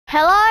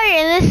Hello,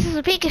 and this is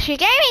Pikachu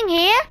Gaming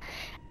here,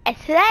 and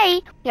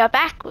today we are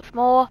back with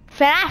more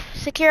FNAF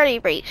Security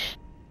Breach.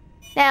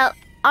 Now,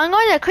 I'm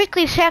going to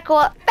quickly check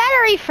what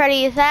battery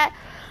Freddy is at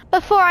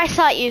before I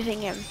start using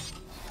him.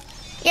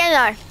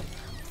 Yeah,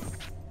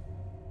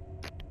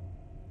 no.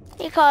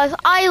 Because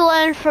I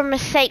learned from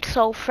mistakes,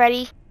 old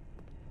Freddy.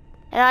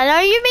 And I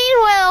know you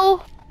mean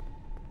well,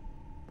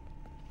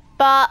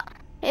 but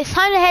it's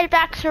time to head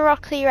back to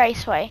Roxy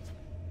Raceway.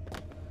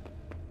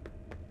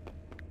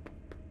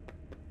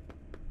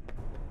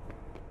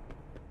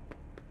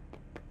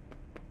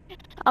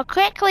 I'll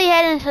quickly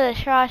head into the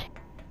shot.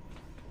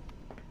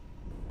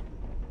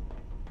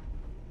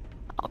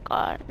 Oh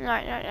god,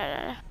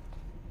 no.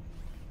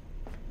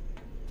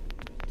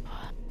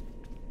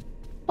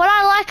 What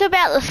I like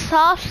about the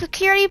staff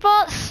security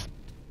bots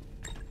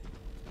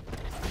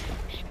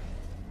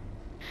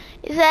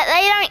is that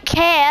they don't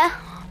care.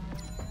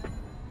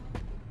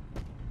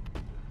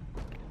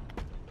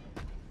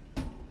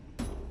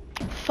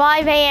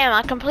 "5 AM,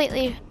 I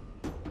completely...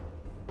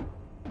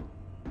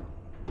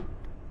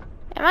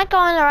 Am I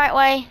going the right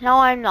way? No,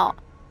 I'm not.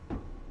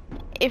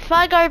 If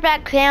I go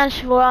back down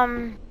to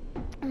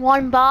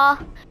one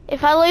bar,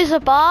 if I lose a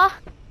bar,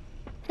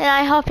 then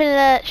I hop into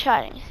the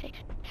charging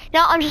station.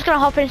 No, I'm just gonna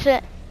hop into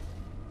it.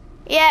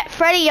 Yeah,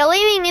 Freddy, you're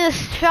leaving me the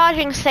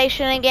charging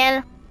station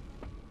again.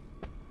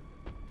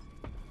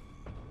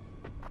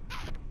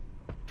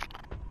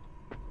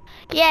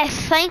 Yes,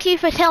 thank you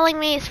for telling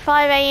me it's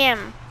 5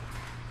 AM.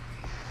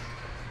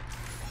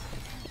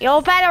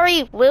 Your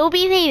battery will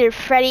be needed,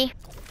 Freddy.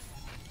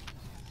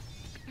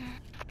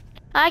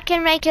 I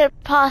can make it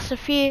past a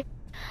few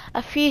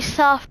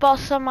staff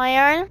bots on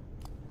my own.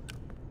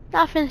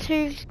 Nothing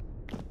too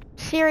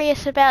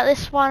serious about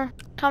this one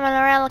coming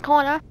around the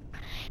corner.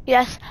 He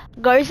just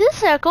goes in a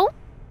circle,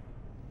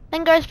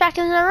 then goes back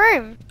in the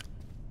room.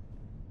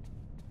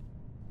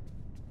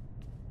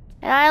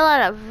 And I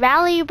learned a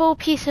valuable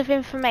piece of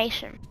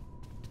information.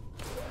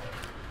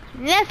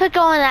 Never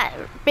go in that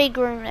big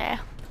room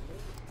there.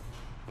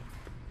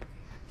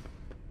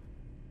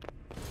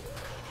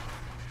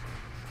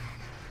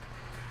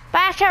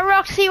 Back at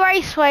Roxy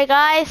Raceway,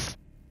 guys.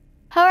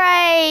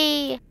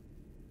 Hooray!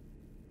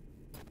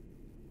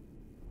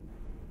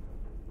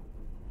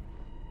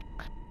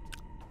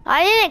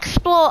 I didn't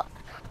explore.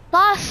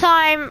 Last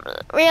time,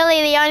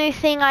 really the only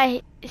thing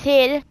I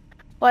did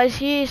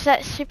was use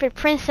that stupid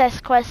Princess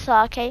Quest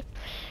arcade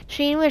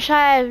machine, which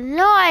I have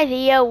no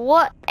idea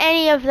what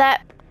any of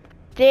that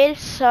did,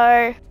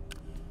 so,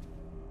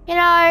 you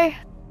know,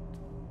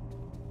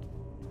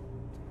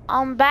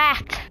 I'm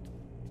back.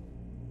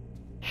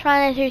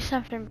 Trying to do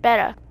something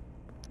better.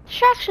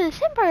 Distraction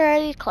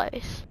temporarily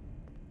closed.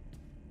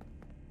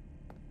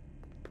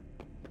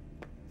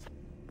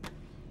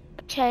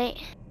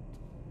 Okay.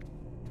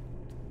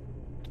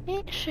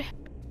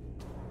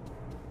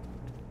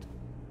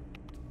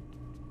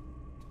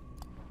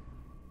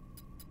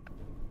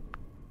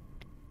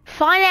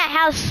 Find out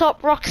how to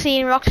stop Roxy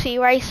in Roxy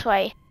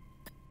Raceway.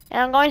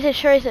 And I'm going to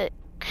show that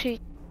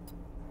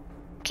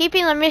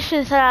keeping the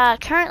missions that are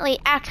currently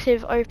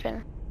active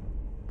open.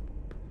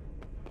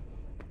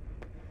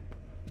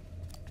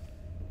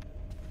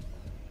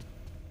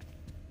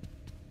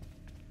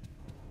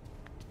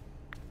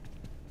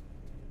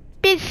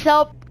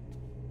 Up,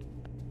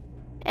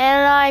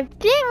 and I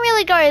didn't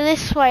really go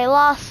this way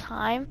last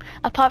time,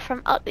 apart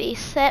from up these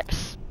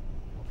steps,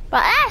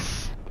 but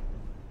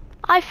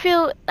I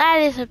feel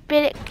that is a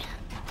bit...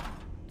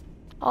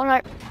 Oh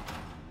no.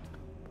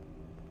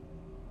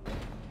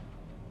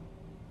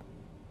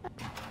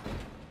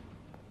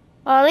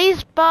 Well,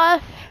 these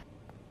buffs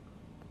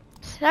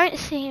don't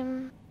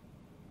seem...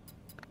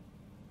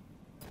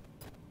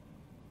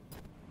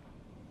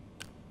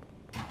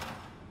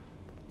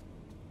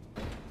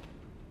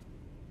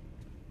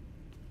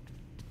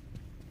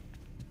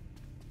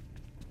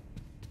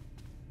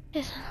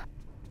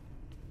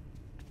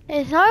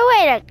 There's no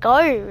way to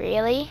go,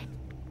 really.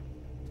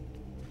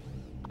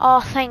 Oh,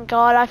 thank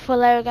God, I thought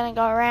they were gonna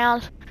go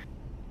around.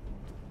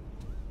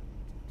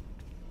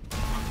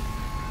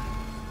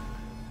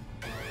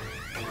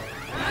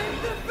 I'm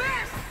the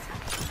best!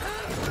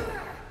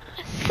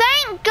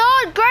 Thank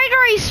God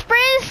Gregory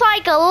sprints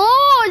like a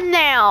lord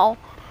now.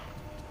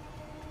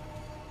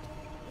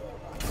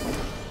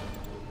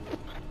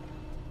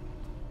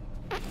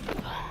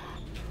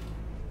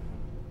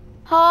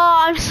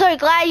 Oh, I'm so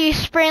glad you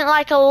sprint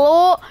like a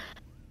lord.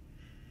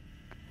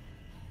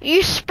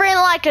 You sprint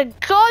like a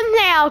god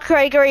now,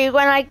 Gregory,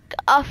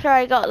 after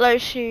I got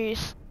those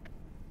shoes.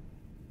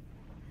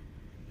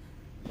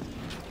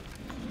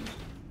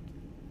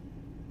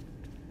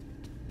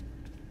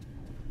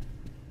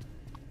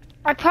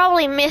 I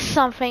probably missed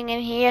something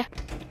in here.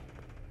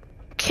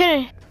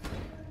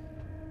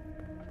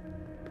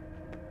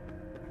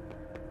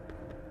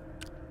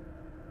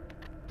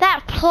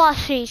 That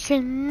plushie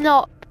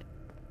cannot...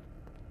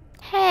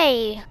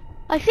 Hey,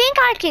 I think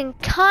I can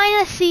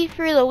kinda see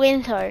through the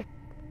window.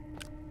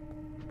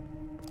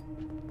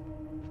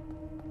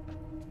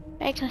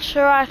 Making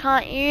sure I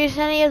can't use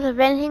any of the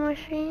vending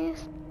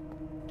machines.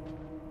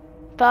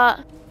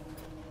 but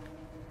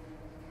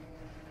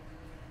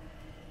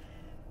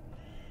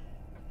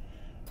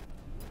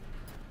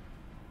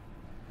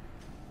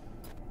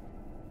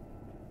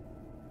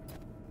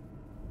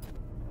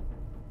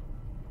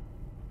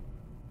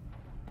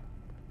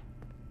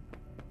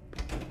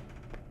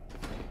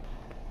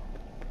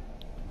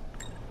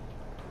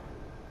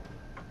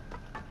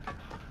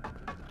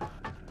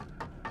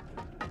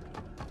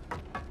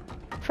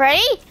Freddy?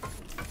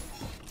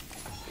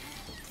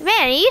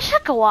 Man, you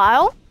took a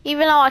while,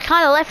 even though I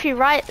kind of left you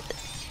right.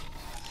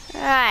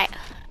 Right.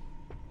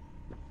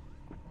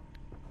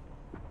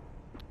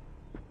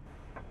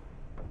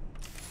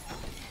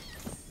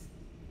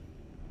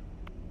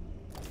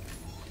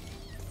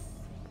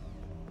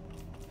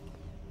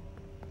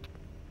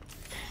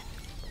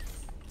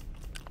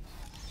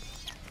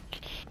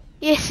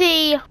 You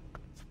see,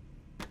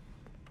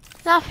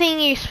 nothing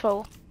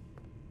useful.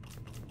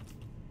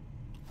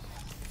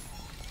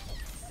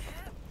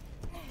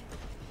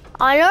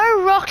 I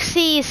know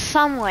Roxy is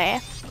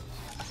somewhere.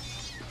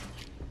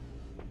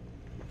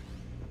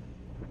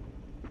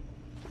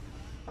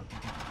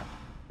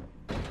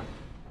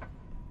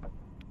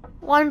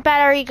 One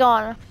battery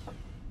gone.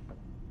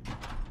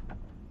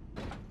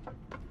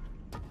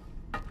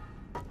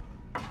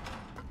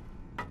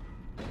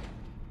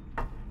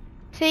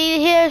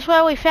 See, here's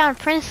where we found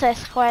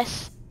Princess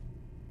Quest.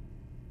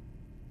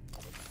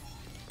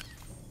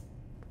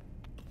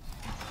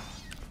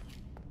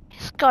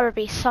 There's gotta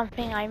be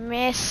something I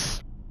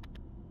miss.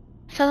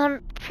 Cause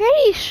I'm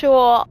pretty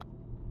sure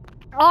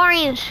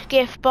orange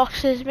gift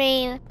boxes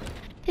mean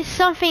there's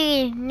something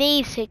you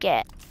need to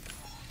get.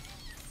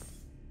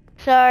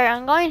 So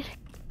I'm going to,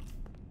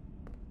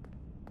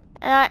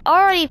 and I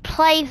already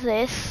played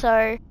this,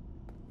 so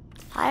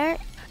I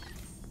don't.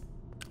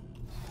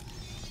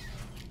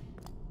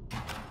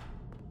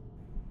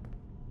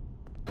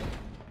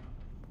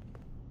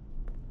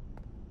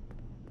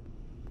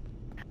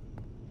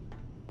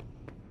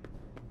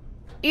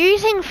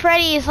 Using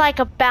Freddy is like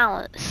a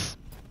balance.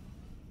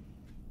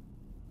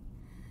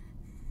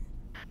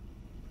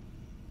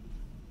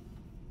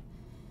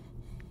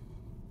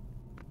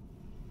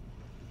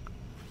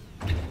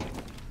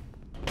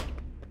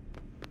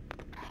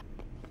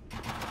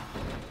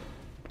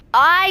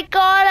 I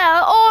got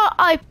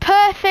a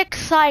perfect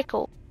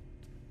cycle.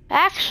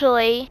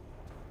 Actually,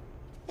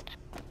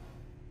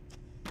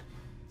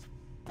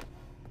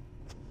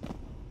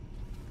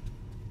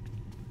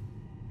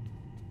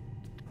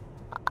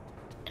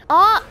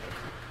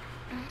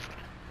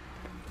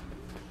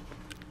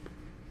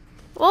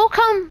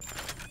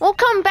 we'll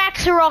come back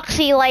to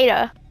Roxy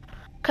later,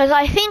 cause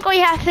I think we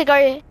have to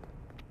go.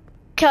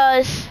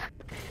 Cause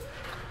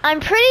I'm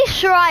pretty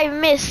sure I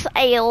missed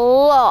a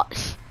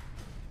lot,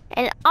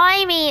 and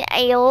I mean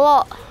a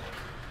lot.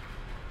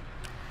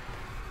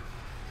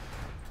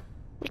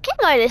 We can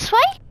go this way.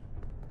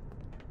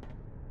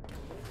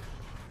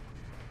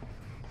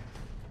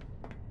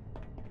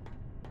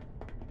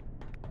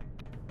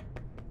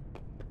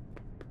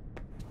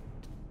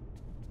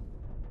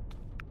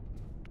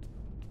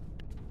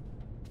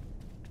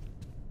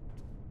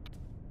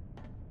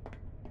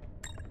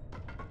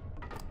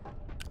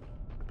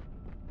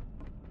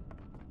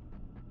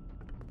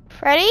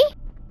 Freddy?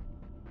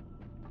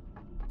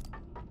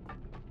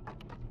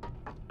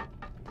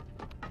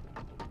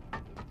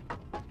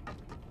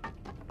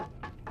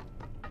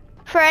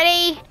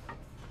 Freddy?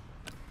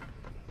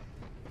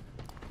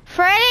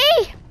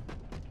 Freddy?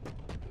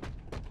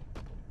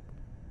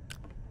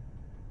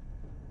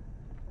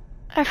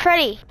 Oh,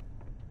 Freddy.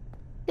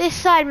 This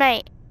side,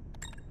 mate.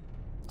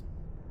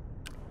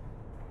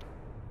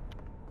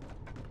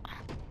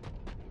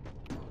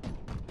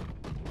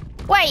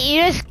 Wait,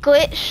 you just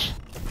glitched?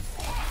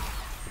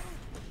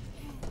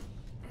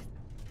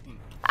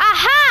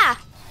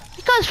 Aha!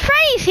 Because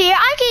Freddy's here,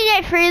 I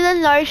can get through the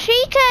no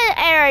secret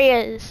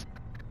areas.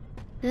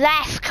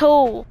 That's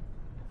cool.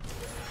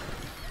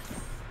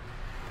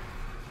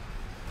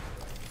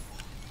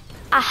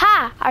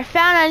 Aha! I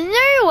found a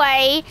new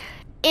way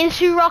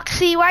into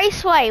Roxy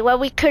Raceway where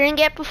we couldn't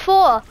get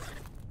before.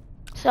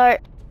 So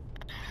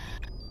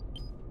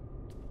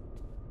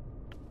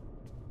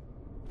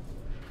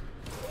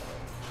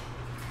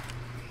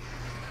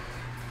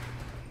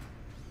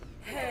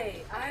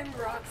hey, I'm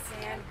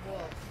Roxanne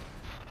Wolf.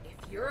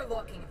 If you're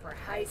looking for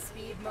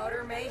high-speed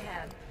motor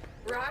mayhem,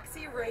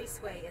 Roxy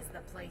Raceway is the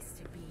place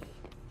to be.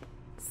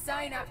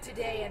 Sign up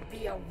today and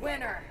be a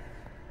winner.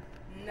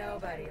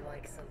 Nobody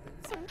likes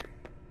a loser.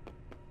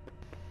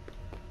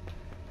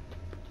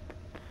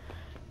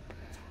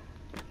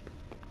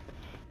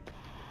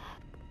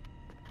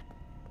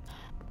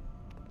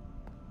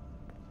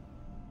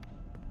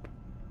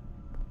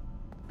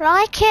 what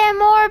I care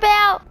more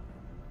about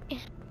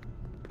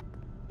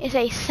is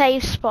a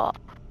safe spot.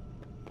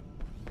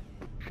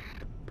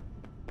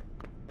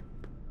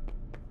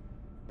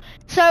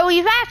 So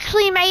we've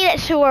actually made it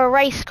to a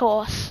race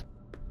course.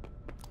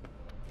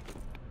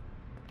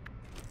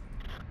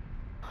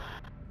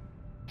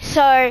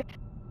 So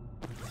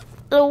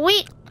the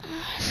week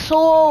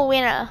saw a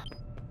winner.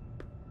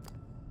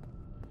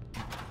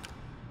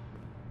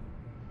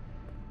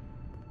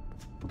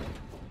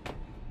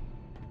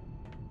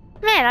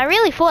 Man, I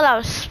really thought I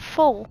was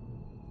full.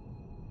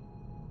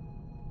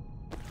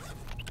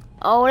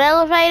 Old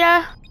elevator.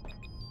 I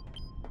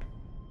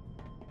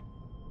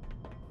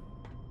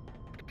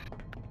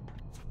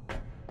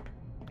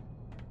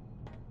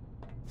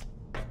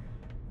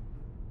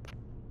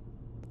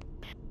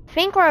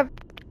think we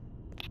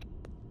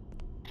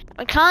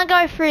can't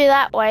go through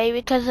that way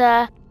because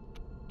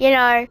you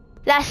know,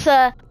 that's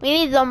we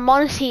need the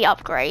Monty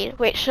upgrade,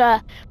 which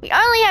we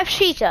only have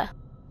Chica.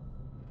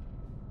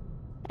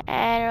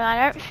 And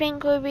I don't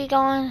think we'll be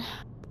going.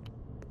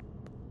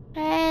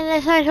 And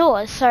there's no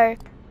doors, so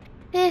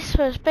this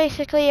was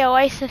basically a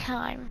waste of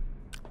time.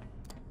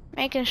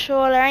 Making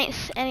sure there ain't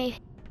any.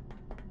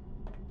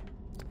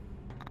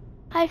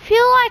 I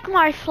feel like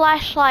my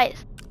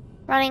flashlight's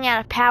running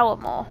out of power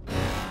more.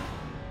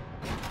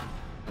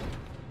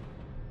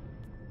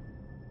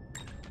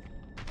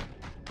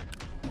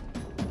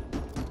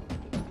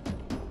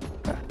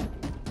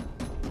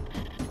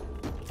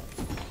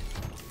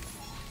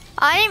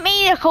 I didn't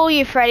mean to call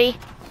you Freddy.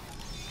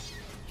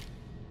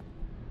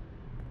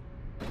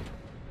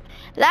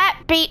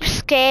 That beep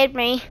scared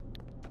me.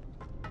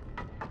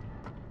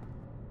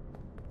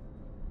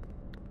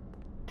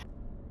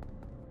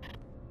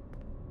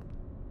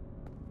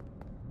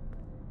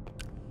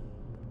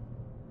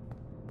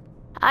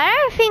 I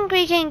don't think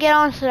we can get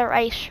onto the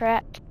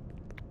racetrack.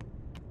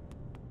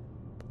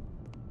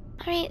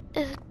 I mean,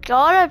 there's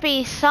gotta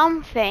be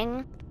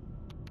something.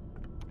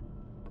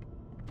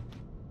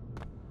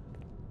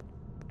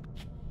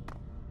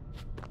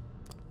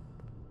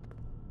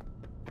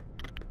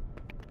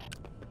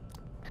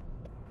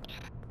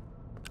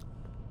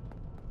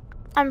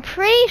 I'm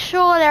pretty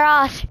sure there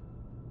are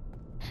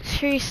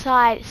two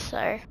sides,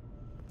 so.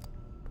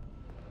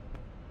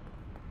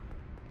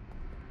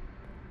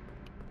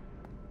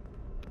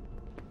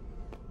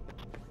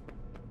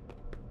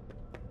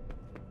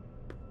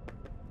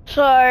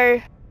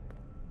 So,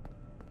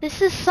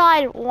 this is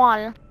side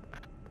one.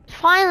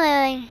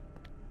 Finally,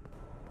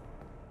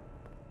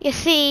 you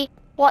see,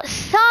 what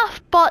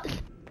soft bots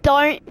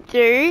don't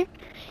do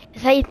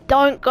is they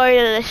don't go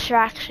to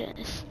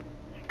distractions.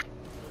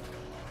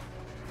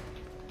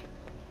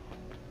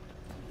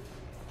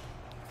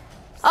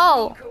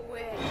 Oh. Sneak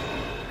away.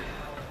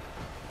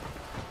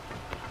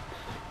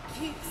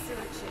 Keep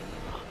searching.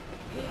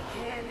 He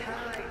can't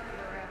hide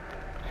forever.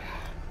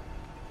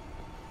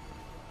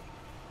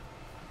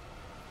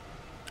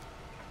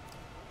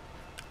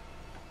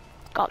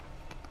 God.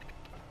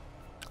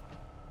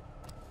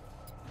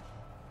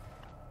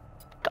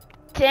 God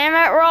damn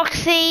it,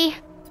 Roxy.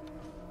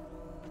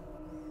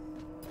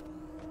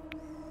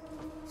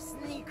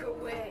 Sneak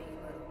away,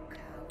 little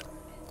coward.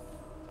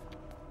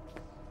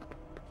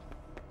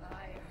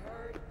 I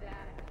heard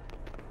that.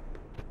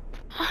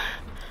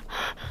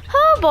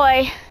 Oh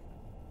boy.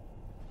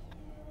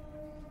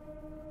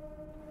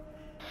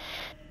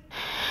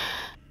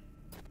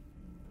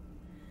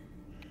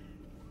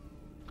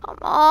 Come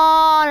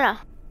on.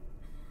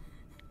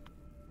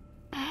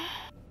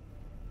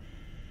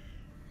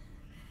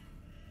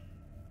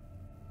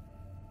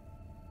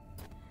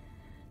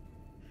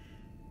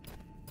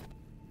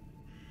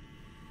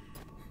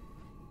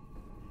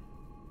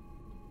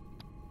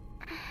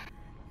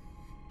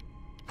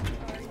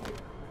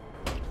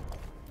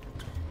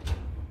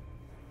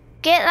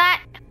 Get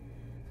that.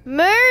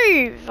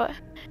 Move.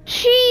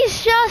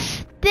 She's just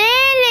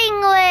standing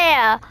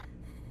there.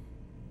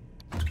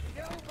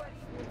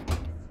 Nobody will miss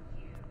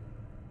you.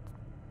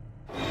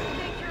 You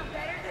think you're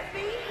better than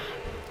me?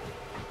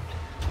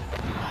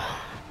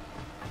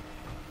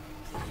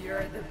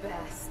 You're the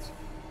best.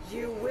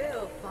 You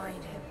will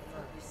find him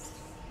first.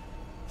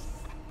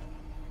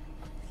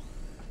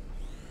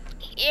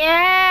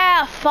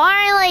 Yeah,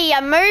 finally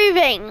you're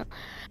moving.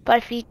 But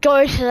if you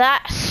go to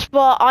that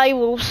spot, I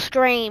will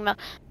scream.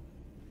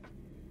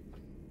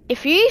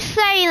 If you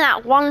stay in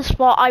that one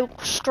spot, I will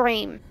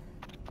scream.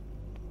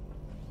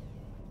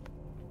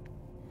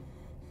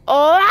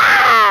 Oh,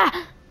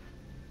 ah!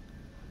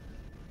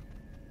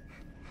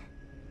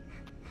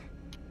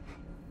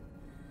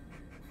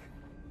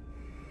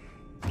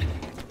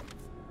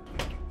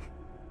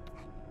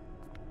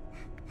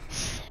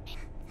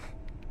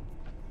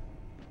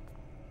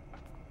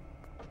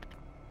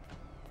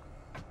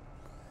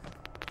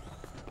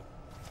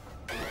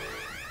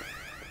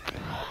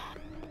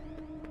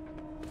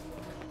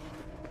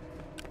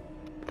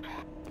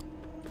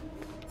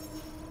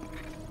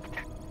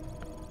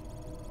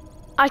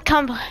 I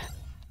can't.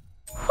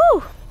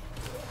 Whew.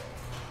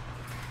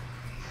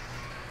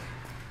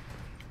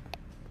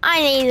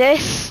 I need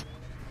this.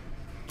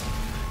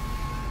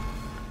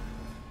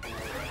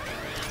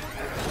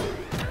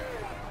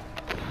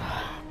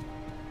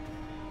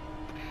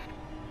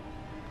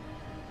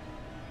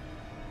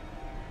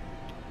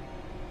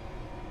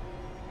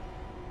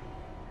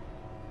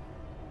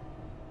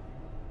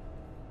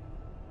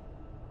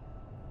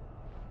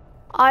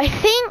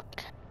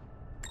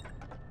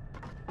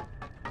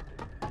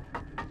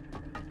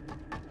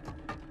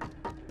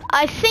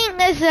 I think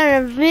there's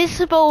an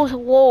invisible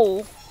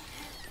wall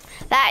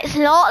that's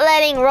not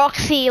letting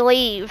Roxy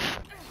leave.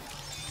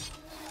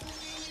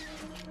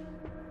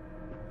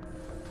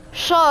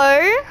 So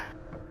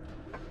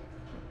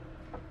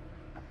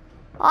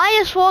I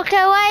just walk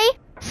away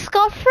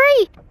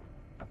scot-free.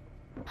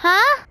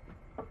 Huh?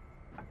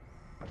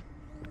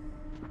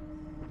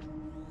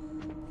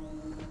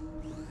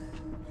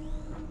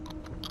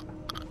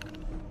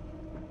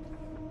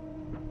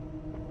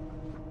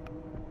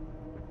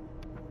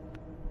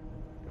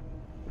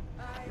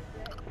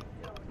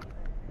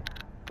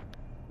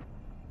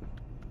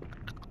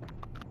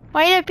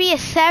 Way to be a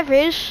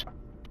savage.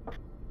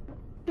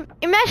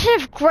 Imagine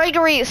if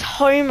Gregory is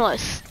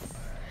homeless.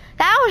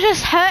 That would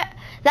just hurt.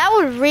 That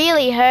would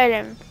really hurt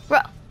him.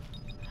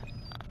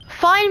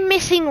 Find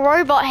missing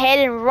robot head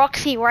in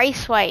Roxy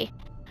Raceway.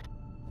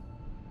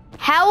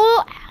 How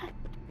will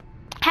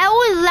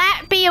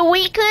that be a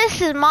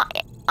weakness?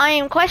 I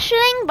am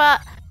questioning,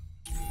 but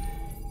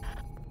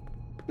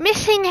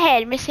missing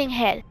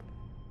head.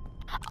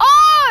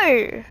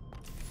 Oh!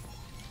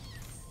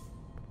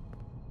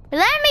 Does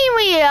that mean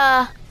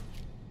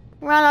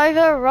we run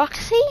over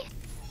Roxy?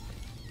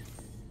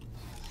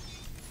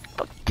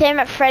 Oh, damn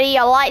it, Freddy,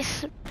 your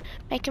lights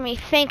making me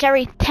think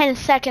every 10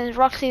 seconds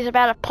Roxy's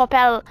about to pop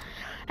out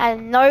of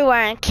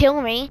nowhere and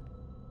kill me.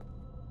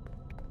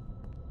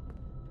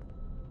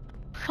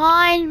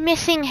 Find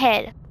missing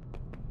head.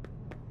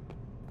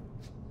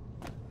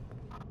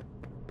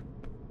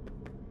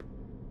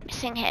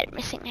 Missing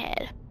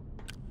head.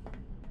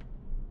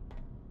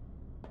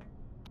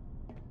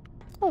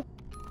 Oh,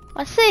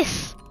 what's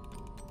this?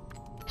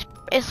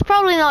 It's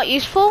probably not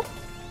useful.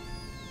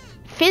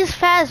 Fizz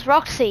Faz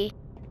Roxy.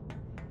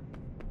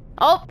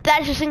 Oh,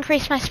 that just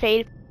increased my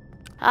speed.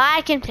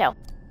 I can tell.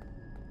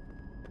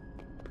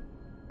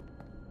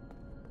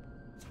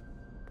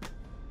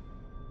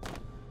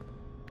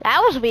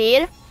 That was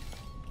weird.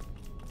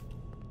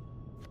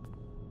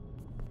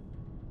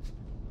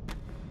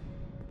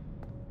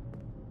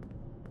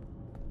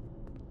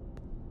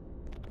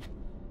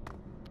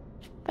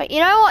 But you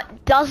know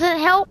what doesn't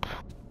help?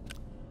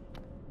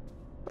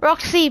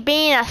 Roxy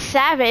being a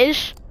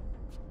savage.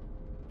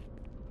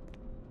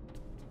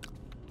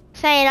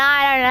 Saying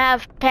I don't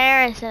have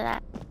parents and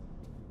that.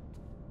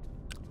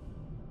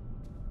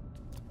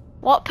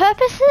 What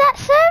purpose does that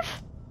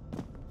serve?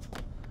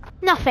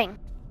 Nothing.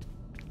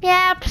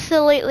 Yeah,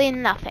 absolutely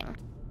nothing.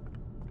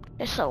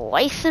 Just a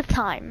waste of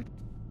time.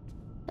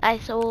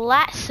 That's all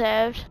that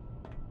served.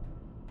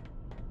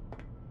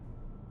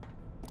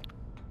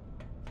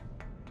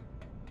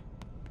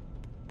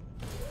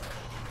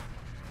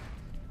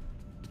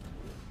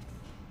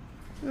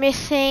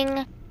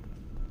 Missing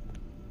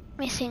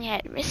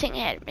head. Missing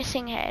head.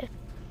 Missing head.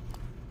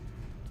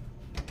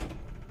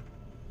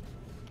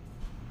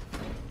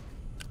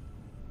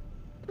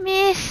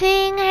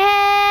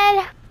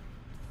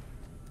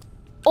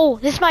 Oh,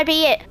 this might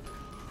be it.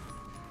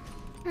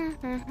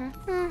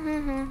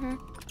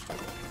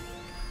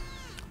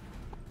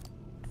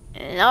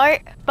 No,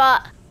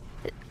 but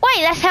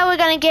wait, that's how we're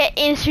gonna get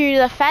into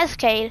the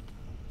Fazcade.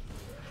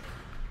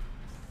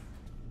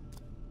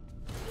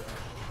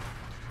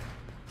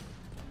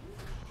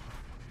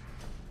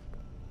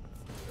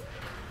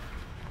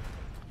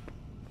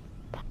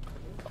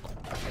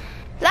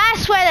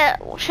 That's where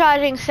the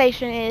charging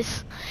station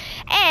is.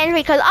 And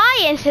because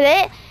I entered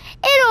it,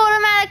 it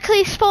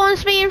automatically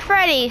spawns me and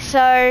Freddy,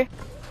 so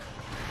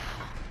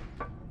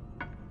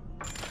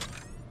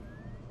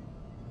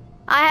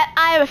I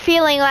have a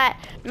feeling that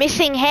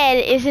missing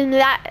head is in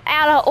that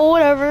outer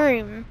order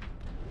room.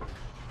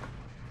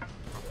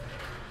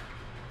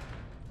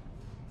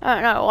 I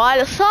don't know why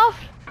the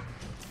soft.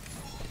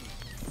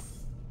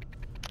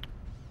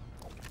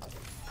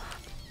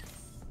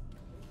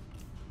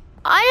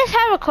 I just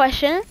have a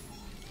question.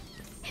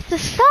 If the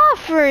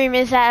soft room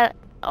is out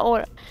of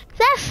order, if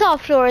that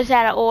soft floor is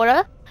out of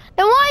order,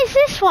 then why is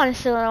this one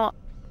still in order?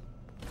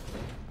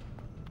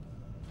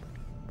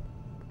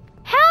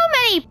 How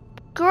many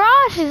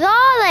garages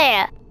are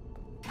there?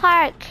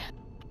 Park.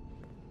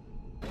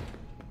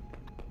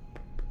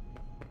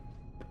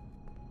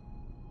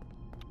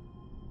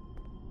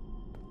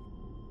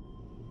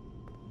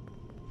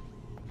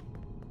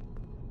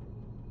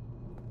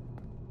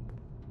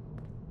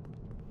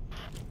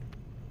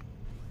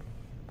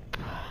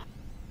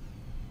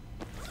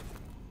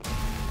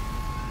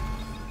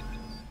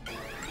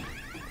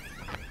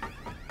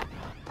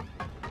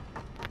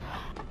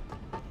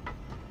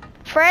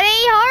 Freddy,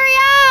 hurry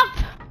up!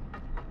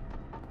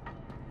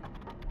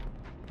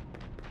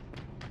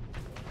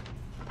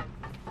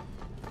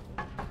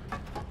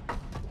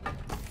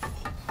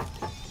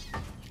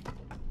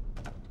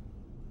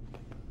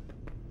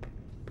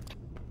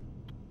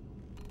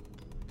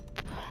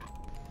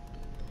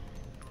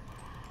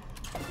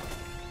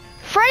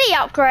 Freddy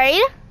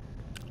upgrade?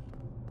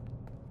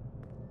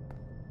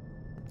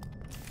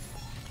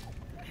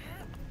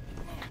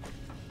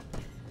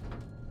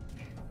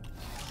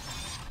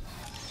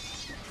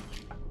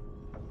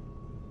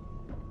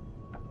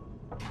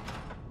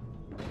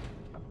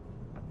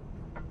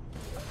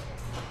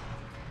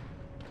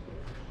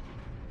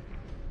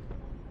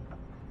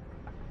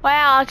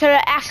 Wow, I could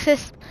have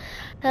accessed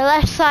the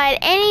left side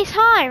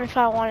anytime if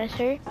I wanted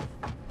to.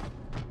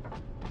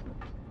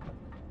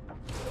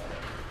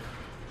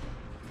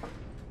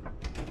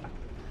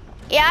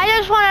 Yeah, I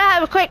just want to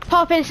have a quick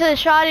pop into the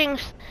charging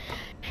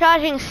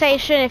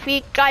station if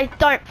you guys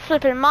don't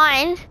flippin'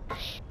 mind.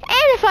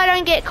 And if I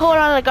don't get caught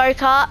on the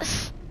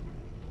go-karts.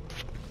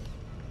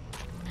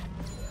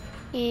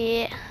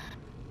 Yeah.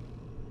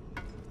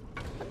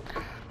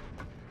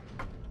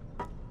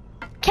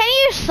 Can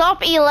you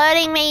stop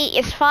alerting me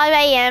it's 5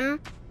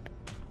 AM?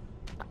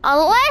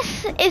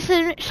 Unless it's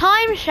a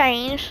time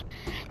change,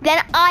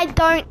 then I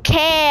don't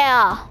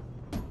care.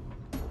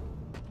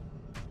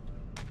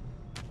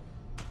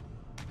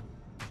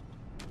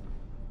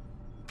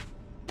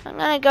 I'm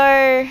gonna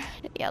go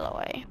the other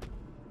way.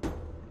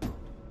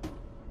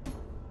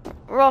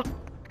 I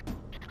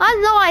have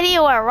no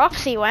idea where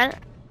Roxy went.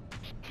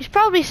 She's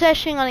probably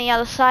searching on the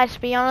other side, to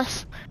be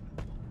honest.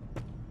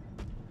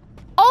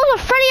 Oh,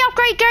 the Freddy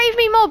upgrade gave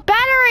me more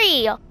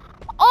battery!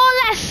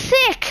 Oh, that's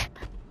sick!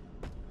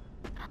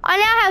 I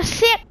now have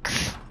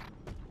 6.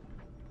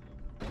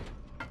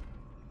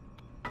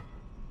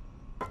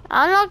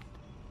 I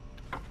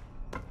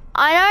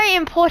know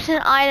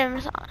important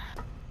items.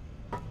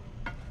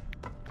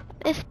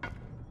 This.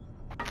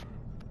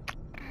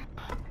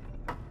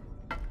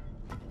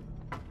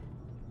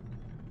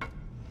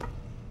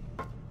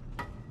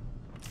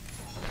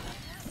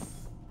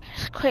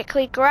 Just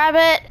quickly grab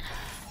it.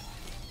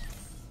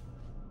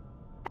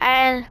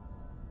 And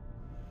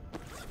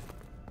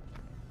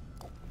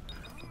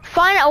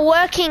find a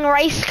working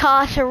race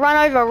car to run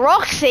over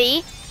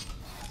Roxy.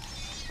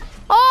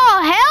 Oh,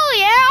 hell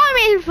yeah, I'm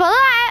in for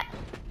that.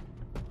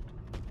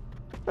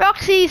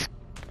 Roxy's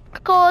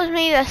caused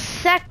me the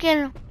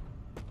second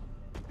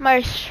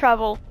most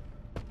trouble.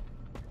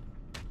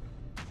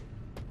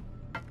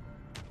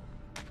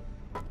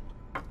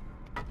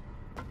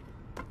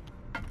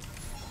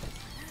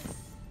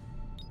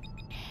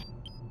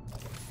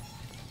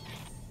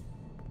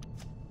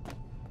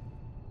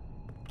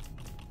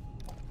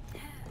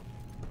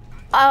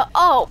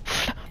 Oh,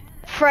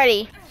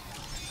 Freddy.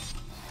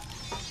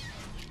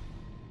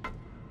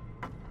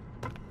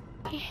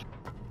 You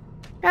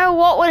know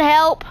what would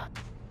help?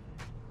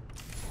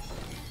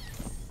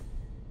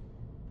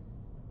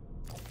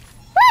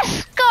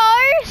 Let's go!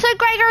 So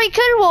Gregory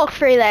could walk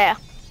through there.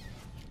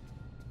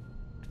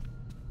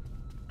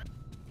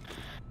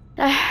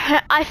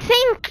 I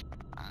think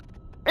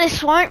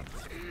this won't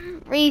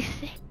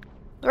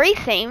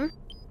retheme.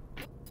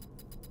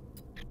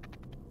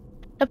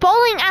 The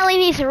bowling alley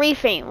needs a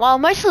retheme. While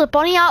most of the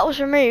Bonnie art was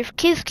removed,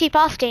 kids keep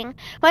asking,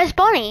 "Where's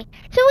Bonnie?"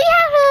 Do we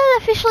have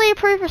an officially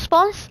approved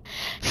response?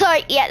 So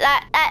yeah,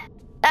 that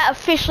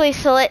officially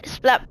selects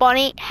that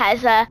Bonnie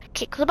has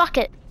kicked the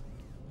bucket.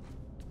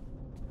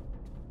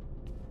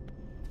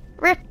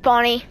 Rip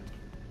Bonnie.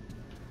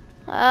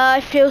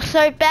 I feel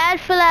so bad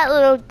for that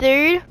little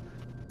dude.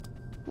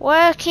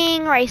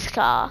 Working race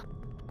car.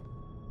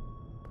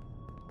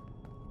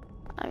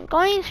 I'm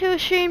going to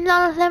assume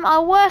none of them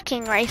are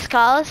working race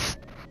cars.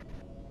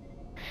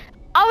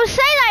 I would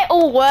say they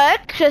all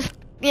work, just,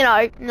 you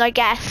know, no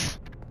gas.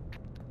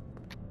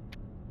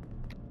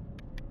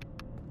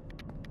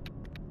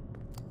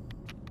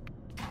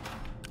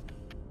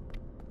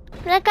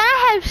 They're gonna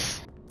have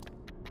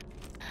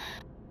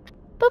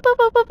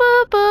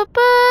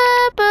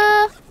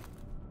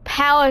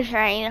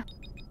powertrain.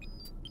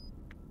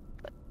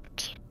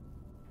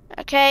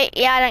 Okay,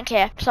 yeah, I don't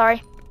care.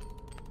 Sorry.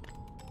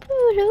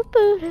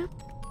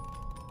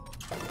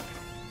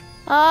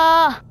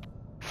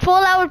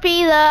 Thought that would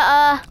be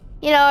the,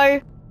 you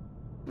know,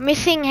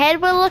 missing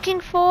head we're looking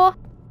for.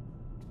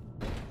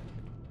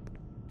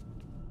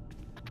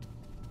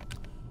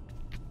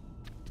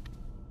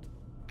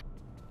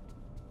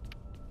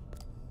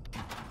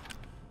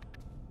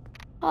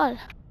 Oh,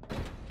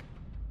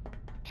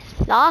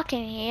 it's dark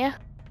in here.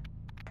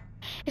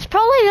 It's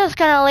probably just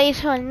gonna lead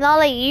to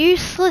another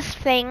useless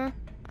thing,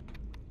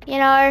 you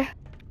know,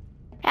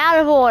 out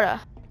of order.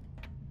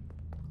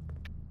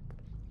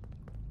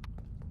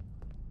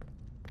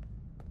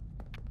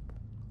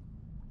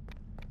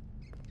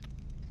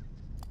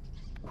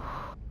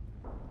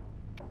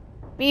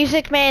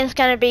 Music Man's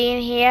gonna be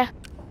in here.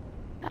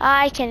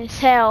 I can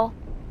tell.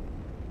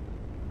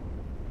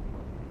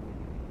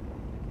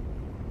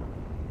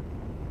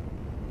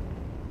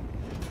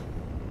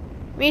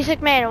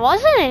 Music Man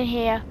wasn't in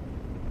here.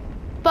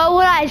 But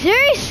what I do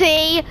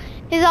see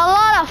is a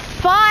lot of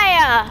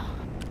fire.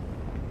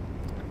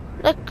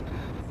 Look.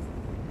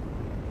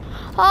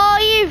 Oh,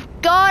 you've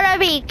gotta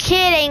be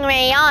kidding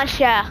me, aren't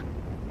ya?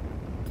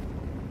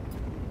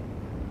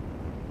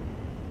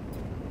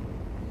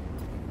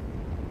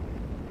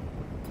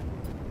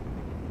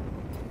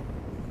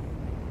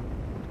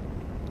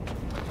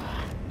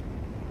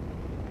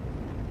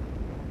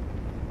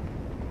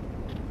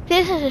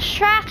 This is a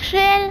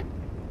distraction.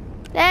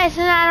 There's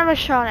an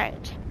animatronic.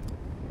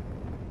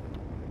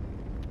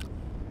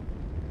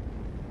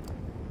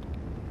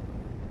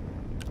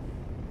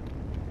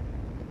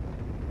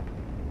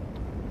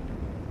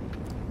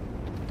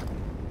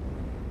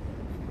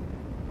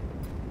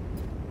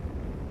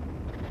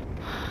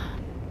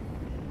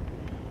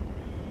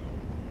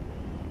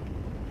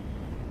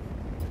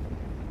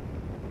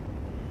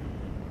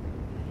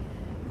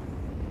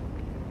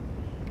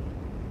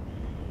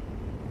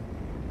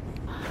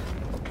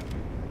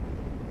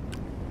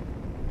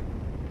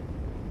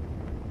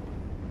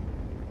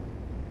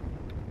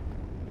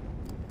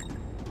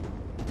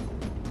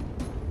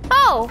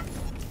 Oh!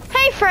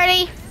 Hey,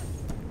 Freddy!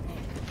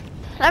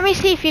 Let me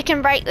see if you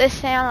can break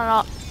this down or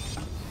not.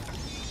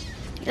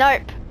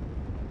 Nope.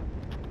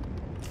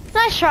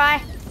 Nice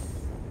try.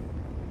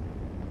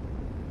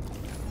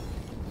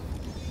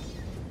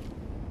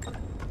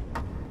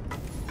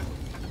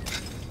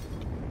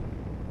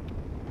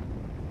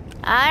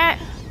 I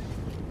don't...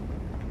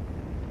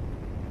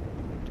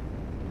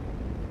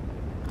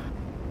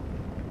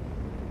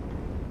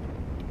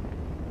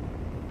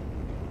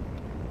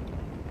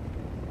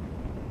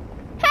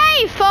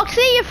 Hey, Foxy,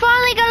 you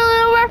finally got a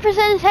little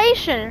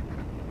representation.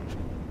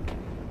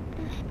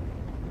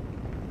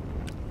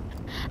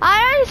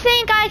 I don't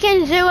think I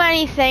can do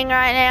anything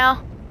right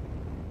now.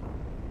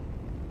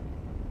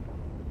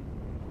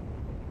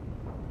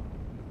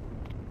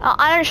 Oh,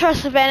 I don't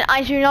trust the vent.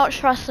 I do not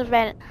trust the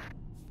vent.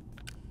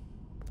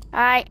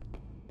 Alright.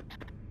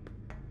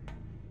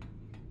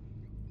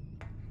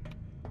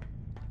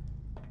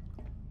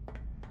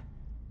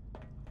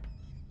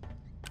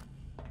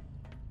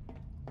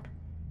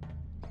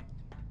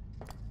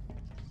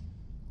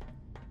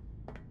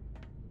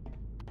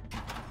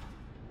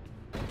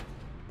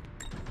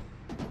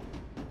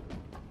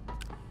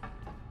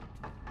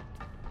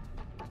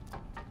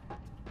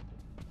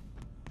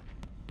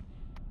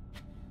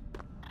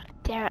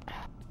 Damn it.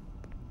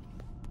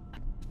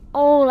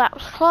 Oh, that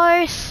was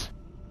close.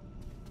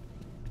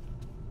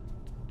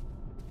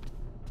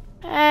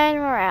 And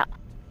we're out.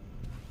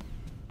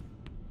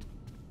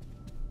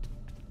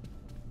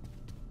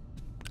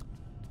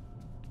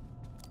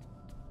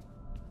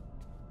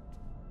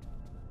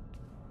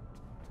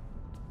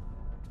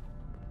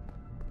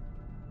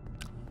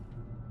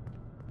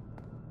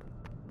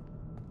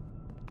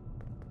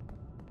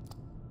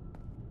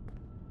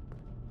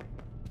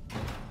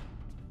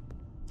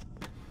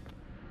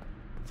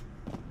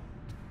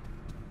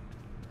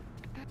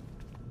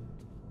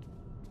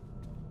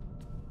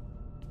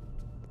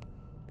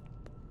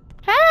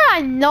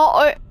 I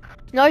not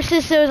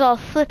noticed there was a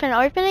flipping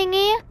opening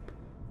here?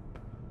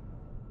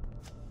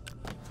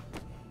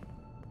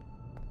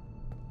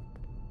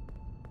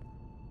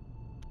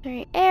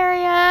 The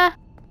area.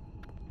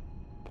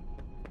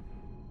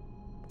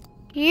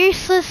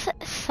 Useless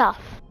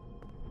stuff.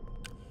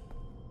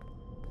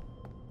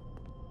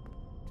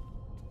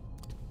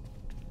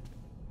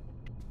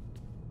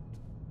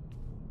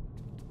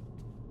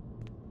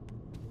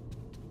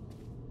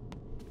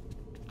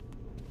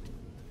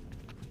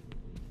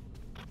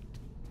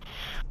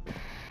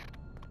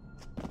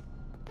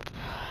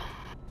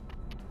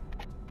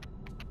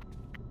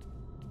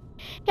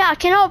 Yeah, I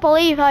cannot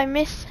believe I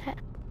missed it.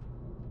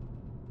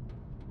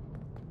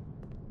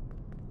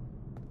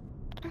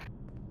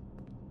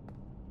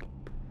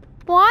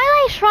 Why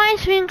are they trying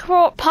to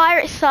incorporate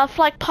pirate stuff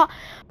like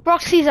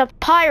Roxy's a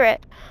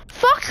pirate?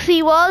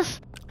 Foxy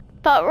was,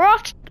 but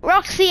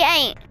Roxy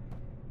ain't.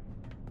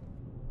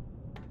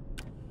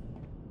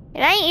 It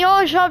ain't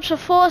your job to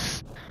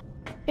force.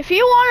 If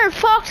you wanted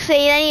Foxy,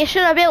 then you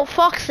should have built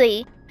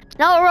Foxy,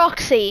 not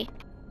Roxy.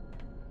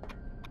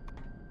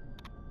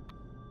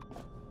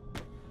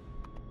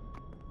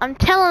 I'm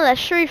telling the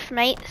truth,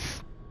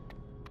 mates.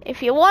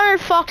 If you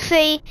wanted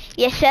Foxy,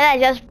 you should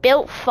have just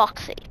built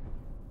Foxy.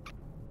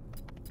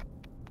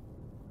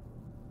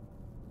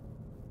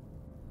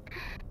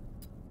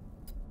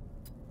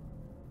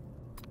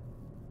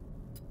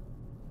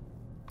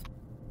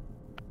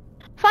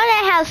 Find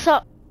out how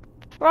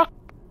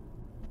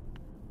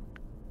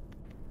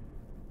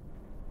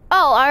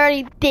Oh, I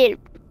already did.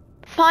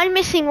 Find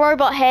missing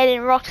robot head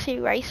in Roxy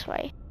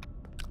Raceway.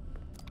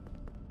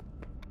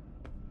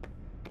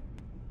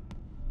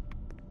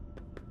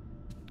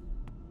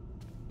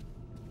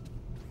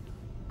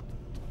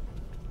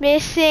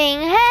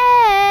 Missing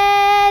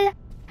head.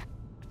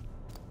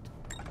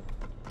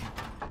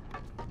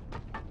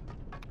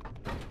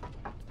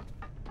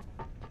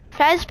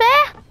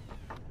 Fazbear?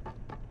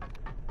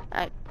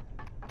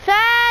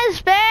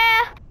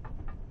 Fazbear!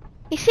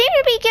 You seem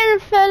to be getting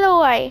further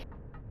away.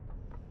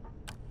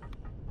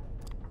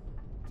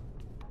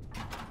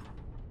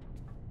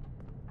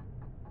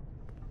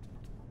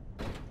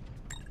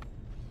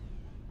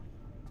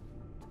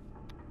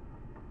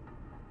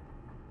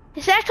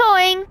 It's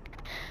echoing.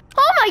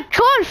 Oh my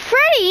god,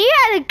 Freddy, you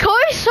had to go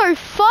so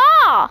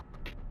far.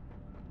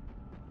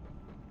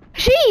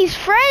 Jeez,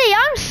 Freddy,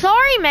 I'm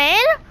sorry,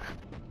 man.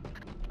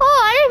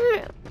 Oh, I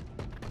didn't...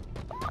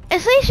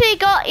 At least you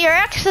got your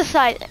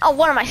exercise. Oh,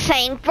 what am I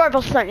saying?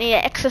 Robots don't need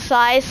to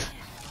exercise.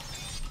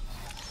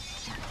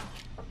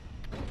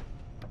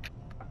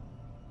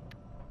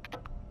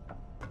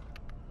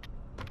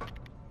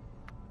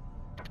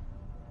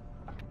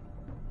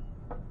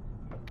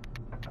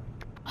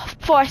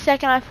 For a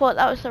second, I thought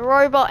that was the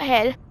robot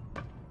head.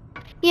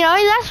 You know,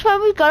 that's where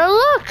we've got to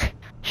look.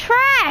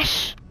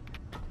 Trash!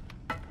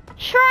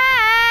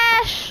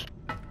 Trash!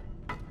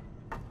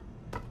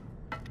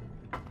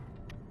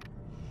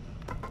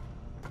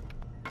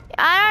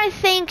 I don't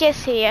think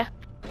it's here.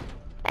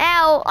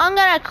 Now, I'm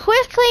gonna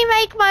quickly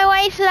make my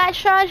way to that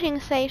charging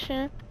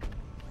station.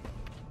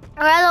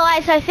 Or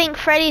otherwise, I think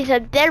Freddy's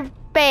a dead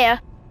bear.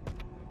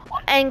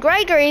 and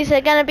Gregory's are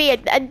gonna be a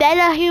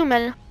better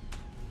human.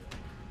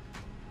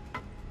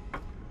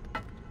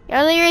 The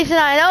only reason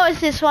I know it's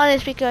this one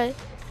is because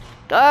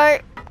go.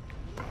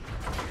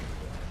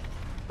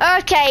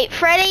 Okay,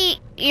 Freddy,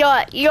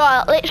 you're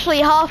literally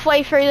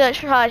halfway through the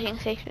charging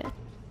station.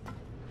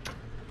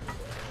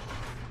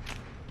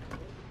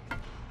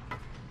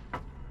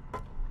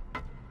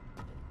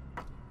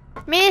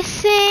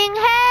 Missing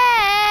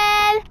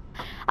head.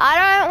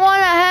 I don't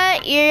want to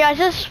hurt you. I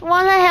just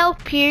want to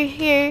help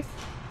you.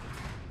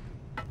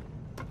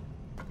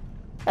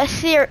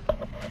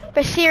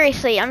 But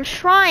seriously, I'm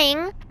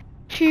trying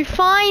to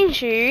find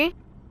you,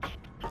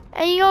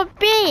 and you're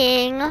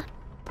being,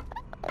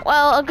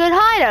 well, a good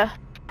hider.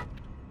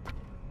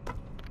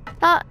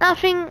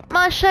 Nothing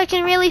much I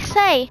can really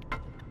say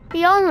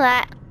beyond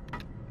that.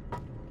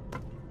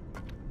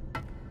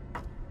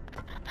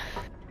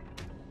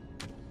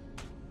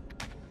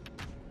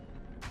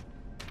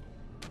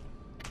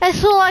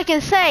 That's all I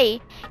can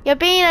say. You're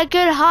being a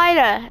good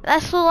hider.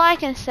 That's all I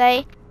can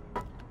say.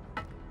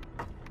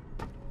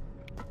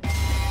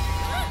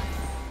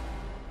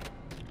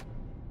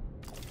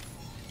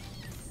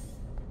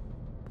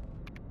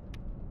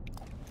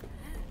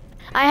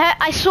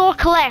 I saw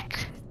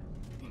collect.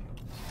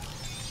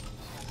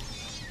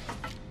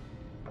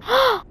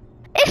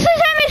 It's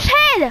the damaged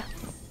head.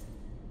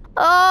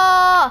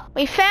 Oh,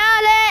 we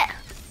found it.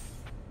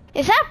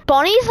 Is that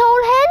Bonnie's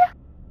old head?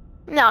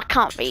 No, it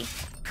can't be.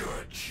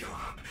 Good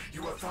job.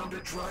 You have found a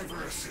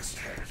driver assist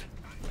head.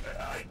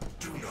 I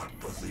do not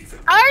believe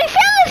it. I already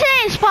found the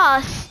dance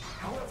pass.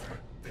 However,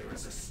 there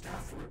is a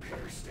staff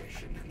repair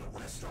station in the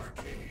West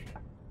Arcade.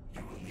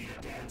 You will need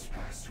a dance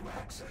pass to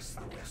access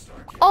the West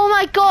Arcade. Oh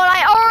my god,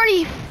 I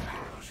already...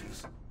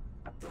 Garages.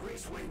 The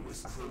Raceway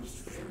was closed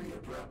very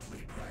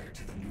abruptly prior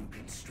to the new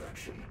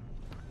construction.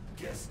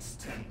 Guests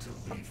tend to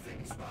leave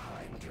things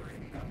behind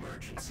during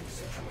emergency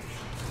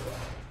situations.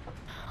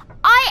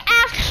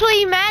 I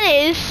actually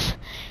managed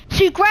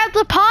to grab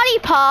the party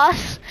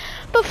pass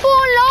before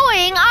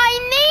knowing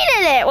I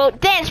needed it. Well,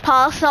 dance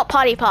pass, not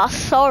party pass,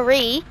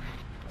 sorry.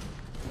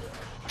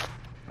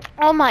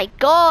 Oh my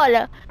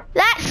god,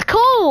 that's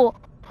cool.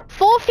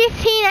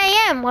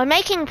 4:15 AM, we're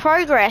making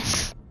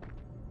progress.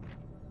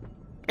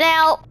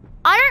 Now,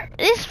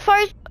 this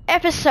first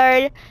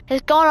episode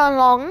has gone on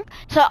long,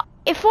 so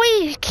if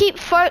we keep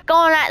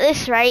going at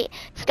this rate,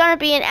 it's gonna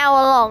be an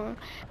hour long.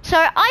 So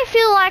I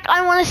feel like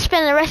I want to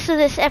spend the rest of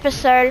this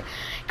episode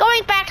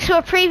going back to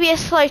a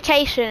previous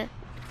location,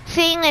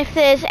 seeing if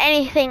there's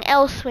anything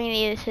else we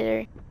needed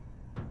to do.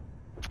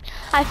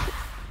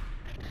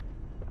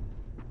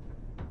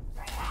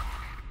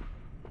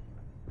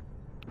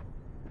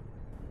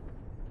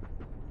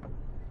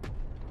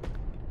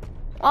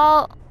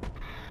 Well,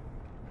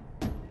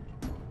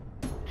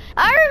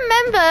 I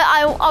remember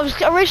I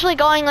was originally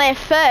going there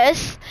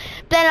first,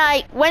 then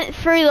I went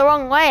through the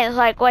wrong way. I was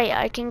like, wait,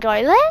 I can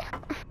go there?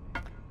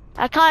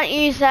 I can't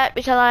use that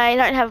because I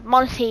don't have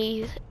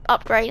Monty's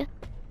upgrade.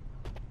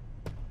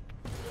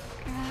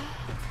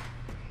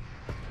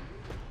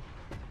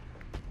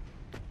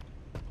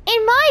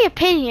 In my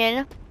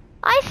opinion,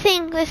 I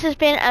think this has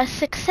been a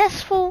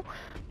successful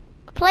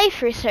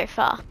playthrough so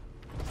far.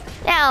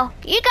 Now,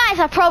 you guys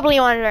are probably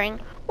wondering,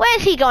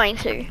 where's he going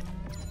to?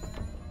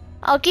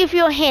 I'll give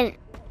you a hint.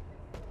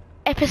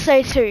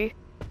 Episode 2.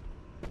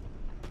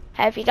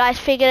 Have you guys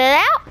figured it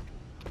out?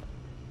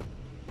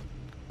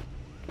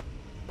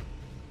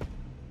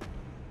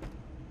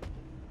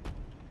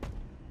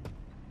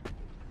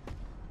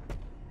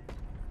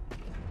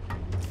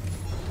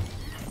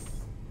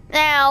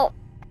 Now,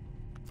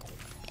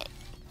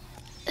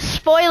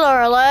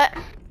 spoiler alert,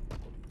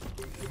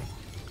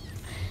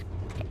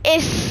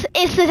 it's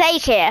the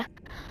daycare.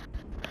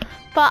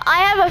 But I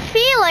have a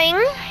feeling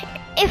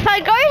if I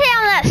go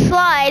down that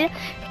slide,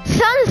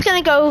 someone's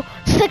gonna go,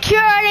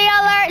 security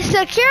alert,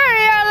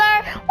 security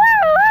alert, woo,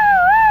 woo,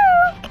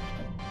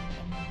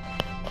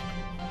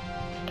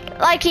 woo.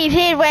 Like he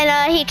did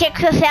when he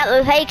kicked us out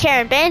of the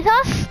daycare and banned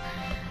us.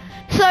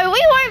 So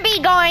we won't be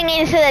going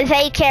into the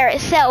daycare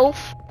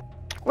itself,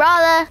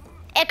 rather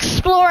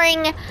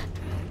exploring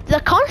the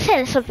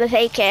contents of the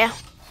daycare.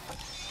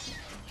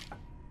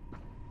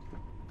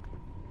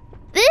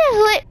 This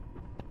is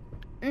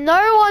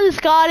no one's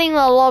guarding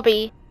the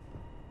lobby.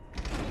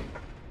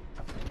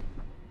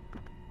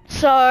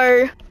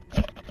 So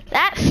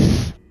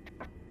that's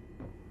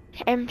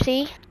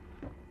empty.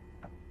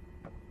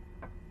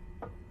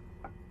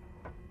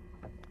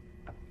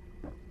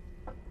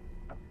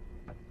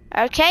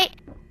 Okay.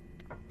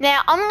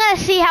 Now I'm gonna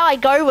see how I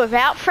go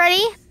without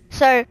Freddy.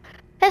 So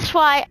that's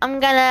why I'm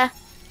gonna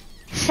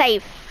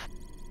save.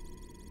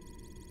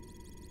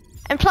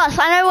 And plus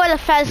I know where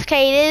the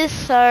Fazcade is,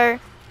 so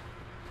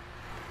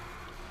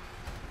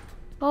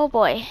oh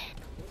boy.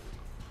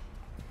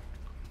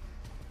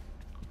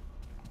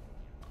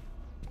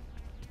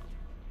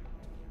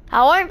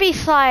 I won't be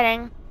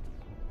sliding.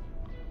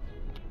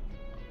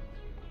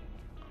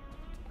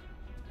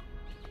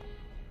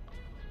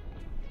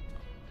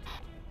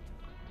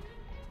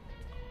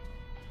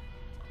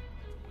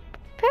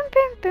 Boom,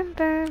 boom, boom,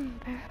 boom,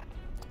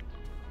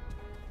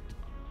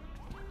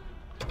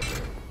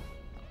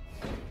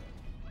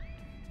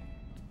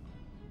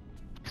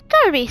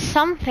 gotta be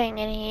something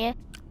in here.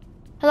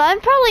 Well,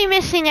 I'm probably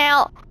missing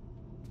out.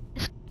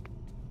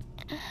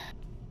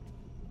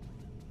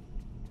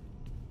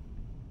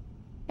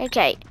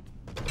 Okay.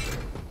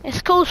 This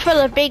school's full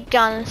of big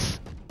guns.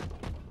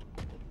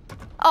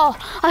 Oh,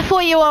 I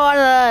thought you were one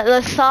of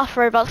the staff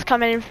robots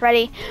coming in,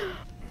 Freddy.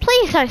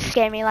 Please don't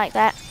scare me like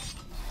that.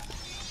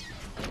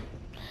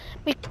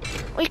 We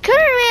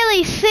couldn't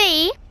really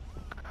see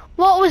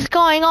what was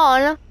going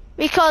on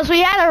because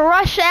we had to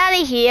rush out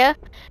of here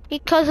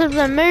because of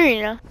the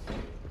moon.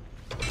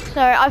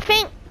 So I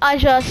think I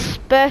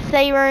just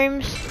birthday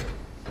rooms.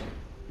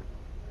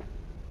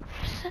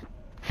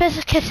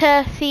 Physical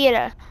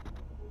theater.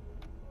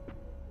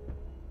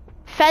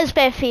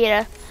 Fazbear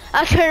theater.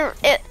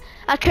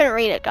 I couldn't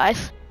read it,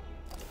 guys.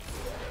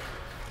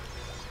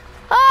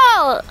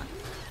 Oh,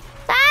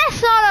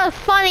 that's not a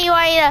funny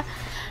way to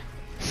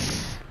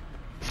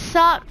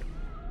suck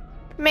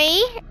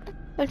me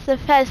with the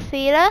Fez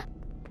theater.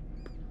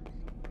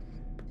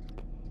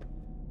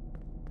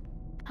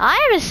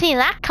 I haven't seen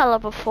that color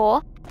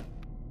before.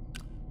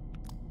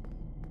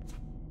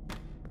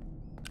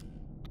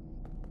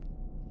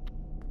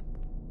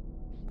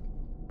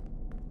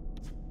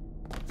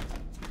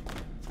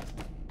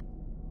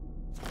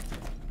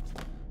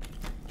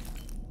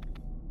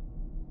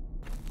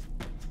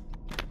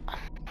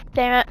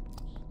 Damn it.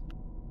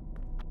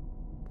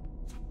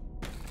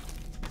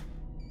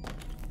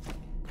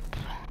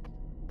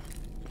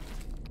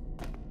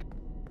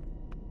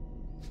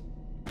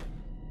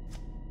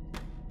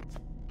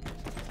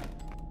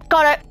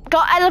 Got it.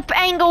 Got at the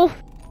angle.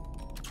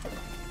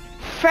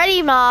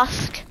 Freddy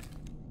mask.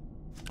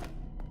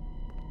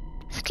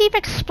 Let's keep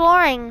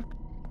exploring.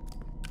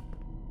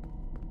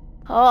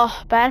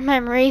 Oh, bad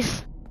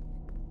memories.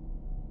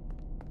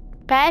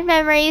 Bad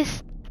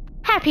memories.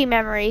 Happy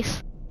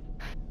memories.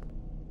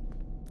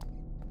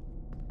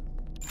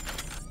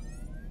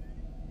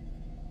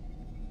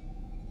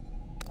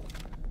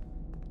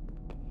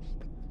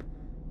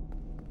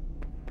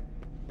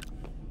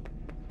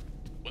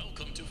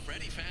 Welcome to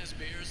Freddy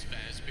Fazbear's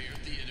Fazbear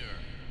Theater.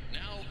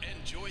 Now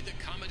enjoy the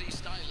comedy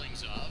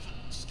stylings of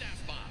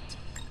Staffbot.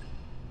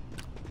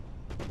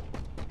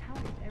 How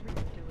is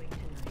everyone doing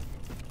tonight?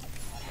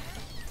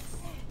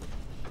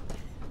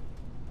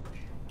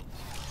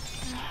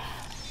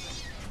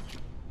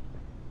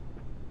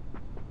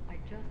 I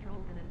just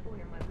rolled in a boy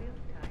on my wheel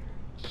tire.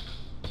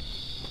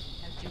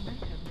 As you might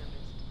have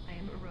noticed, I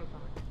am a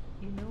robot.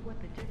 You know what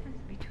the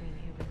difference between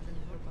humans and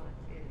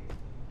robots is.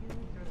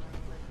 Humans are like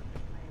lizards.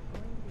 I am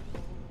going to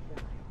hold the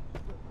dial.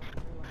 Robots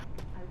are like,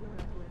 I will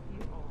uplift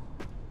you all.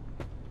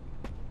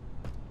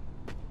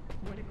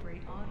 What a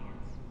great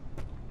audience.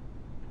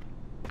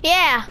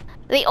 Yeah,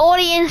 the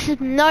audience is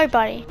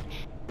nobody.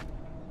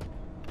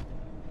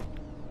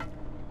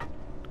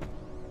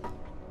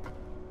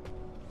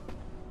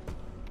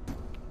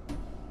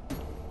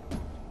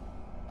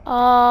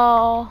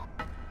 Oh.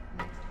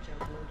 Next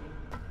jump loading.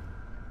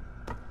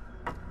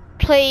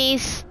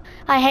 Please.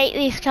 I hate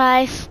these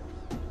guys.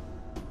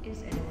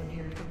 Is anyone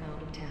here from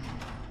out of town?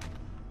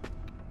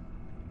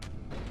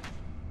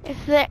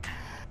 If they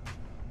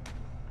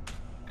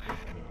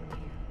Anyone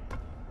here?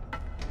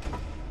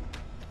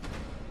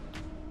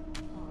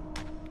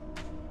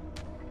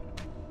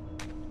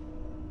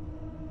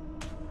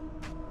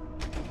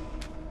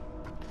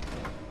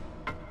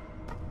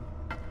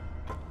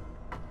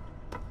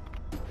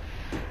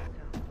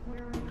 So,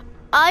 where are you from?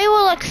 I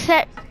will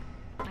accept.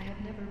 I have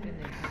never been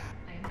there.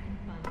 I am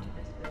confined to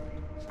this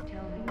building.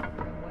 Tell me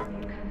from where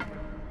you come from.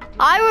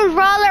 I would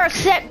rather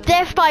accept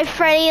death by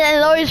Freddy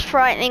than those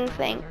frightening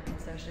things. Our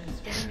concessions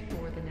stand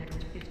for the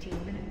next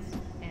 15 minutes,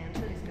 and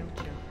it is no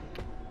joke.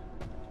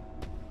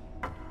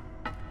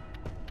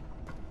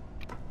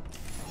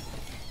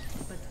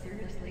 But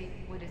seriously,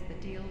 what is the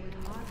deal with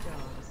hot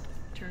dogs?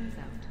 Turns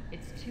out,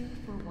 it's 2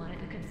 for 1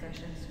 at a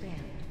concession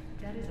stand.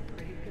 That is a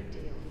pretty good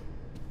deal.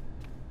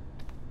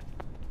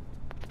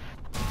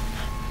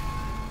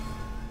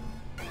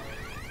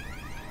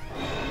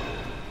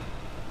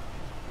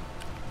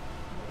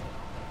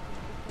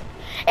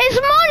 It's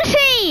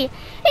Monty!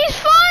 He's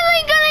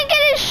finally gonna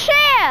get his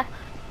share!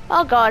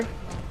 Oh god.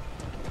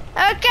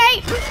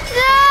 Okay.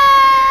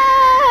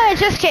 No!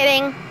 Just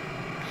kidding.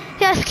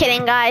 Just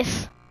kidding,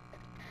 guys.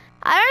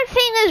 I don't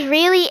think there's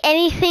really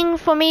anything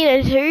for me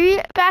to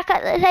do back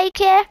at the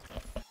daycare.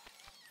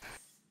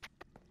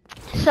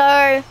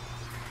 So,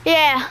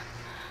 yeah.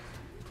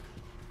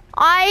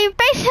 I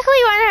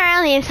basically went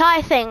around the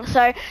entire thing, so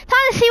time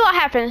to see what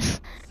happens.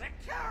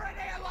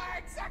 Security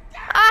alert!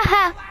 Security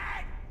Aha.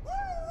 alert! Woo,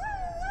 woo,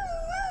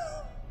 woo,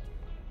 woo!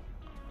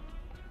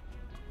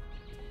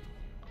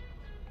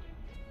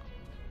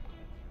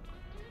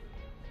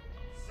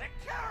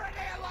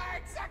 Security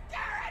alert!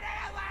 Security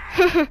alert!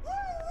 Woo, woo, woo, woo!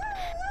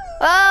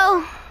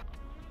 Well,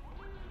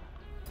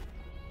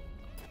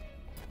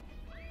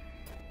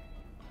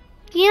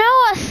 you know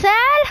what's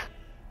sad?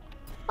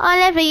 I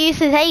never used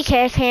the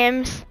daycare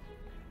cams.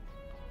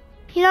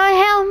 You know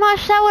how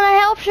much that would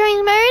have helped during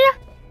the moon?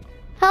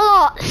 A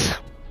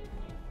lot.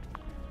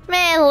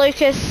 Man,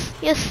 Lucas,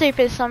 you're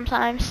stupid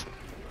sometimes.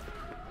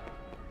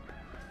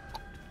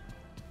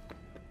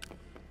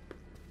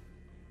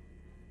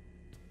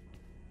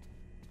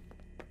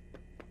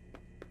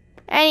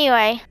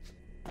 Anyway.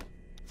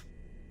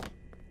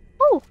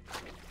 Oh,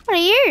 what are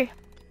you?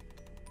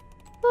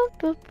 Boop,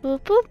 boop,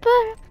 boop, boop,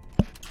 boop.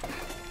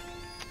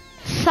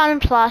 Sun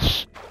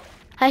plush.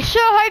 I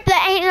sure hope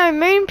there ain't no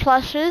moon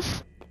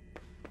plushes.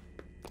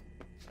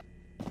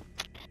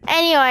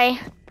 Anyway.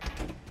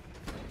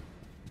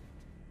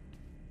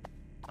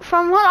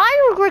 From what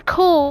I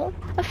recall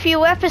a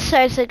few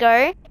episodes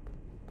ago,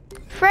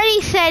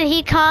 Freddy said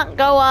he can't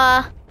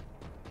go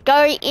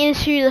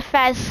into the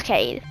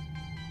Fazcade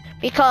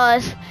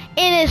because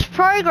in his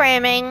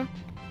programming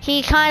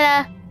he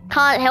kinda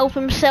can't help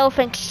himself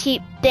and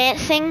keep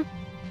dancing.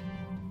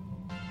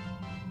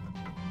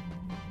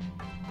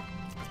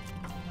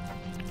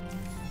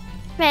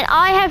 Man,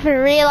 I haven't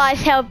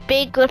realized how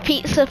big the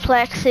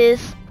Pizzaplex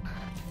is.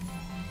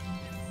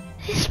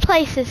 This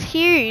place is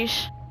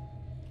huge.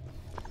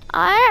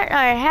 I don't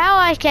know how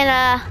I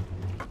can,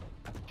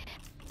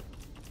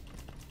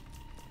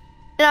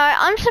 No,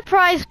 I'm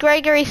surprised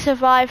Gregory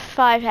survived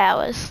 5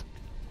 hours.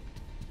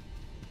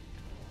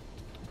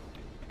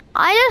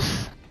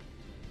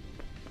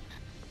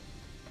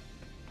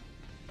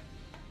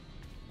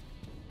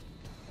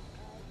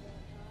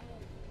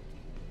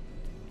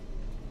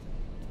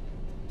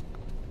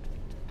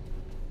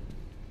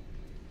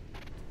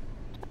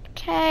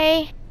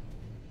 Okay.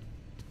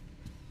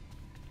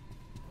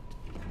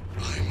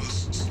 I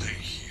must stay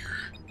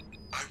here.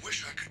 I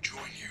wish I could join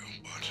you,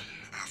 but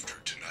after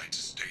tonight's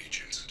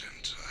stage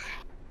incident,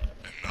 I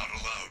am not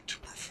allowed to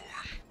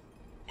perform.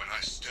 When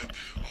I step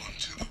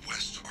onto the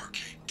West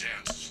Arcade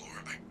dance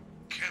floor, I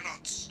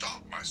cannot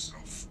stop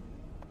myself.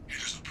 It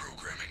is a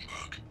programming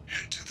bug.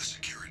 Head to the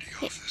security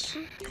office.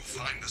 You'll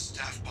find the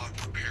staff bot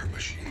repair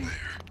machine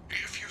there.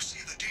 If you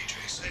see the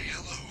DJ, say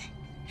hello.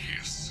 He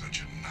is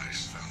such a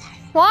nice fellow.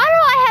 Why do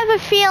I have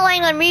a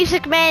feeling the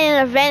Music Man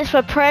and events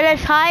were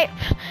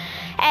prototypes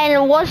and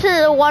it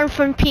wasn't the one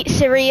from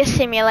Pizzeria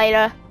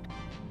Simulator?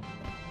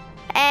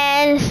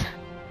 And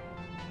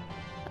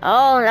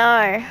oh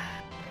no.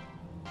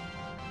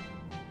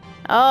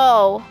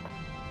 Oh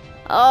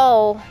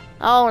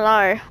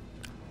no.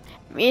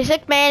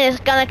 Music Man is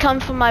gonna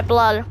come for my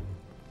blood.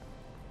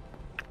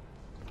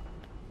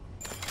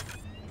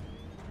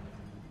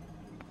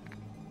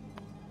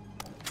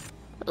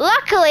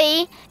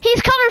 Luckily,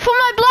 he's coming for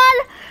my blood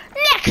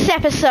next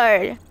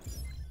episode.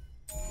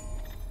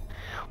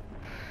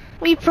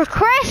 We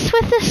progressed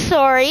with the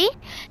story,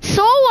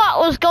 saw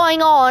what was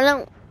going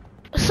on,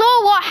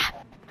 saw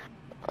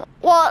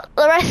what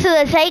the rest of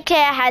the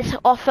daycare has to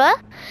offer.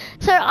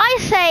 So I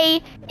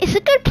say it's a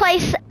good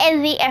place to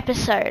end the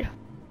episode.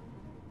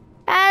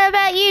 How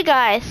about you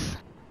guys?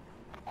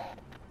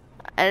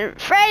 And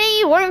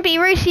Freddy won't be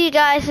rude to you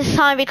guys this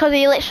time because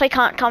he literally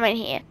can't come in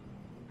here.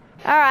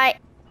 Alright.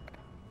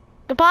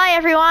 Goodbye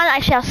everyone, I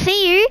shall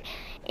see you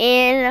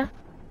in...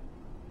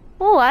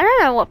 Oh, I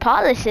don't know what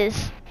part this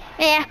is.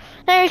 Yeah,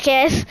 who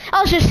cares?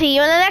 I'll just see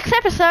you in the next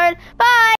episode. Bye!